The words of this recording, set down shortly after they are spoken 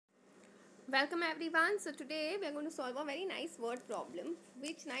Welcome everyone. So today we are going to solve a very nice word problem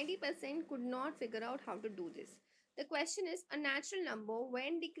which 90% could not figure out how to do this. The question is a natural number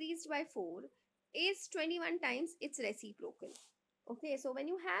when decreased by 4 is 21 times its reciprocal. Okay, so when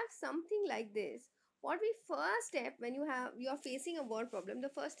you have something like this, what we first step when you are facing a word problem, the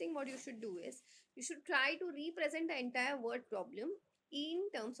first thing what you should do is you should try to represent the entire word problem in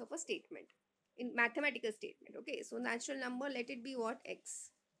terms of a statement, in mathematical statement. Okay, so natural number, let it be what? X.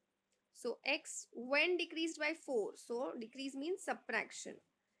 So x when decreased by 4, so decrease means subtraction,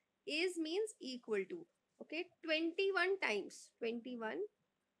 is means equal to, okay, 21 times 21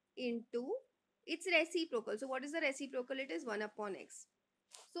 into its reciprocal. So what is the reciprocal? It is 1 upon x.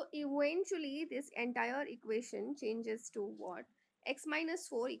 So eventually this entire equation changes to what? X minus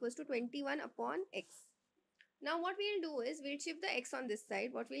 4 equals to 21 upon x. Now what we'll do is we'll shift the x on this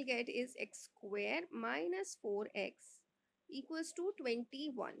side. What we'll get is x square minus 4x equals to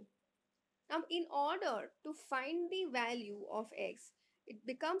 21. Now, in order to find the value of x, it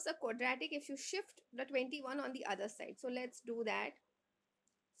becomes a quadratic if you shift the 21 on the other side. So, let's do that.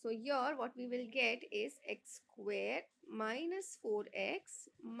 So, here what we will get is x square minus 4x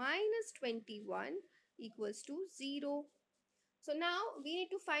minus 21 equals to 0. So, now we need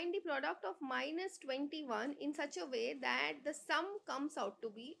to find the product of minus 21 in such a way that the sum comes out to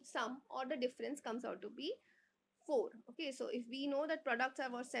be, sum or the difference comes out to be 4. Okay, so if we know that products are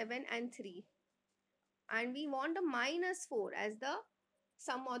about 7 and 3, and we want a minus 4 as the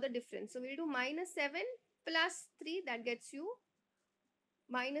sum or the difference. So we'll do minus 7 plus 3, that gets you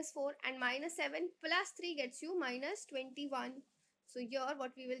minus 4, and minus 7 plus 3 gets you minus 21. So here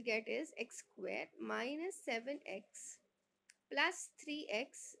what we will get is x square minus 7x plus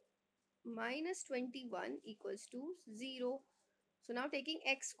 3x minus 21 equals to 0. So now taking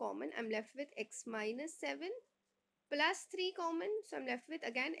x common, I'm left with x minus 7 plus 3 common. So I'm left with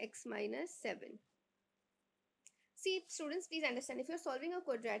again x minus 7. See, students, please understand, if you're solving a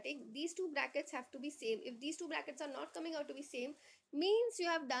quadratic, these two brackets have to be same. If these two brackets are not coming out to be same, means you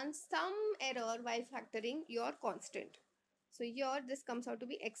have done some error while factoring your constant. So here this comes out to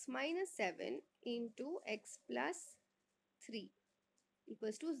be x minus 7 into x plus 3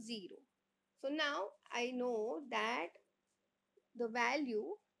 equals to 0. So now I know that the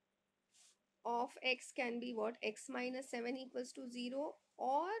value of x can be what? X minus 7 equals to 0,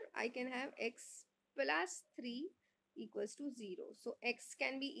 or I can have x plus 3 equals to 0. So x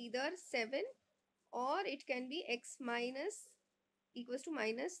can be either 7 or it can be x minus equals to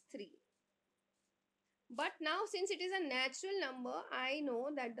minus 3. But now since it is a natural number, I know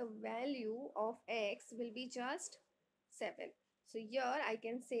that the value of x will be just 7. So here I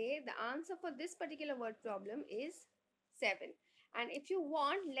can say the answer for this particular word problem is 7. And if you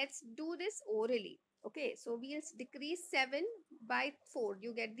want, let's do this orally. Okay, so we'll decrease 7 by 4.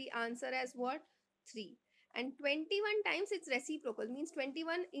 You get the answer as what? 3. And 21 times its reciprocal means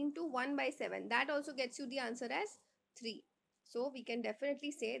 21 into 1 by 7. That also gets you the answer as 3. So we can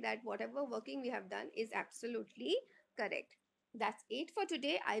definitely say that whatever working we have done is absolutely correct. That's it for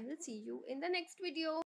today. I will see you in the next video.